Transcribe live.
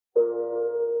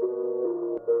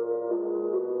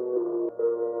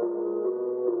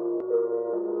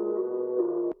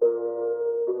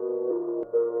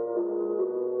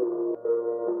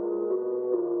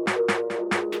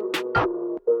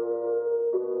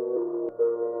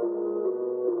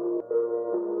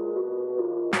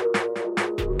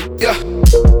Yeah,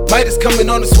 might is coming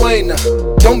on the swing now.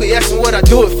 Don't be asking what I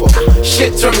do it for.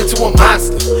 Shit turned into a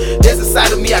monster. There's a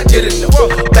side of me I didn't know.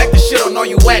 Back the shit on all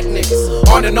you whack niggas.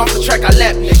 On and off the track I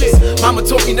lap niggas. Mama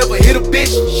told me never hit a bitch.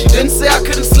 She didn't say I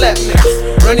couldn't slap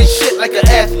niggas. Running shit like an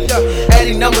athlete.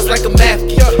 Adding numbers like a math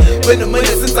geek. Been a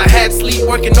minute since I had sleep.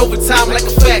 Working overtime like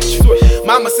a factory.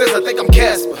 Mama says I think I'm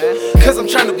Casper, cause I'm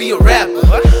trying to be a rapper.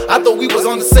 I thought we was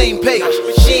on the same page.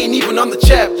 She ain't even on the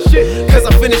chapter, cause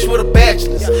I finished with a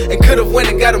bachelor's and could've went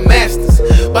and got a master's.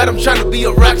 But I'm trying to be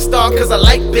a rock star cause I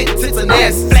like big tits and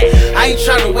asses. I ain't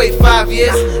trying to wait 5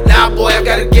 years. Nah boy, I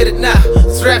gotta get it now.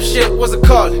 This rap shit was a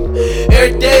calling.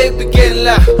 Every day it be getting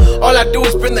loud. All I do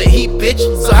is bring the heat, bitch.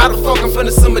 So how the fuck I'm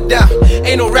finna simmer down?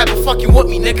 Ain't no rapper fucking with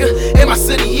me, nigga. In my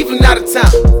city, even out of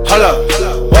town. Hold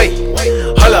up, wait,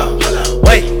 hold up.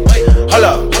 Wait, hold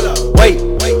up, wait,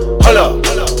 hold up,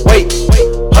 wait,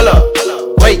 hold up,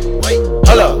 wait,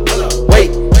 hold up, wait,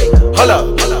 hold up,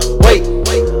 wait,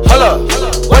 hold up,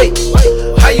 wait.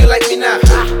 How you like me now?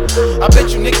 I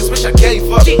bet you niggas wish I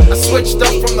gave up. I switched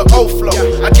up from the old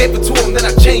flow. I gave it to them, then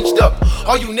I changed up.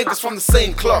 All you niggas from the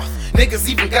same cloth. Niggas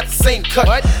even got the same cut.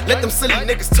 Let them silly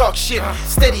niggas talk shit.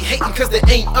 Steady hating cause they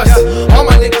ain't us. All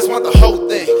my niggas want the whole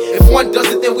thing. If one does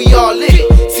it, then we all lit.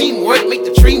 Teamwork make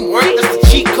the dream work. That's the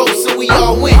cheat code, so we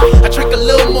all win. I drink a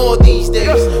little more these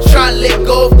days. Try and let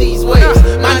go of these ways.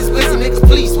 Mine is busy, niggas,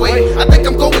 please wait. I think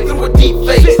I'm going through a deep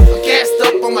phase. I'm gassed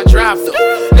up on my drive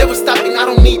though. Never stopping, I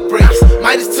don't need brakes.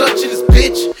 Might as touching this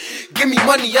bitch. Give me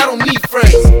money, I don't need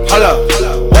friends. Hold up,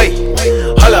 wait,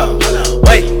 hold up,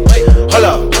 wait, hold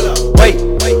up, wait, hold up, wait,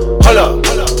 hold up,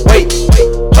 wait,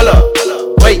 hold up,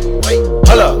 wait,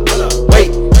 hold up,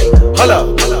 wait,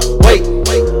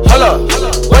 hold up,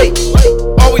 wait.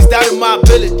 Always doubted my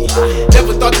ability.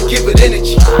 Never thought to give it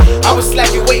energy. I was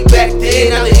slacking way back then.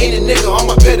 Now there ain't a nigga on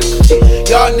my pedigree.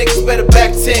 Y'all niggas better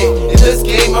back 10. In this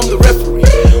game, I'm the referee.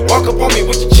 Walk up on me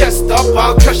with your chest up,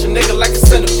 I'll crush a nigga like a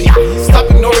centipede.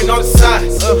 Stop ignoring all the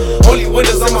signs. Only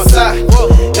winners on my side.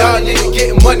 Y'all niggas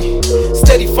getting money.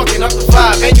 Steady fucking up the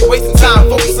vibe. And you wasting time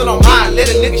focusing on mine. Let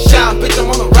a nigga shine, bitch,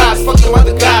 I'm on the rise. Fuck them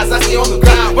other guys, I stay on the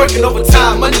grind. Working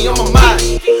overtime, money on my mind.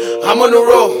 I'm on the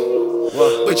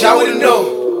road, but y'all wouldn't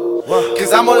know.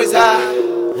 Cause I'm always high,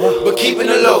 but keeping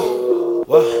it low.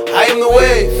 I am the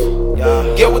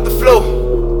wave, get with the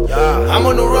flow. I'm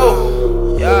on the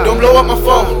road, don't blow up my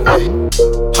phone.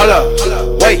 Hold up,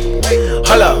 wait,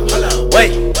 hold up,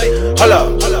 wait, hold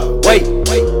up, wait, hold up, wait,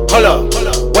 hold up,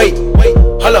 wait,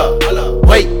 hold up,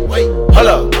 wait, hold up, wait, hold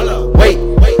up, wait,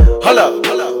 hold up,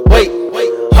 wait,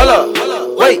 hold up,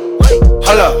 wait,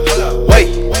 hold up, wait,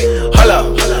 hold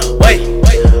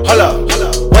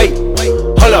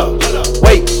up,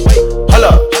 wait, hold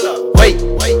up, wait,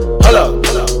 hold up,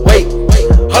 wait,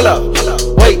 hold up.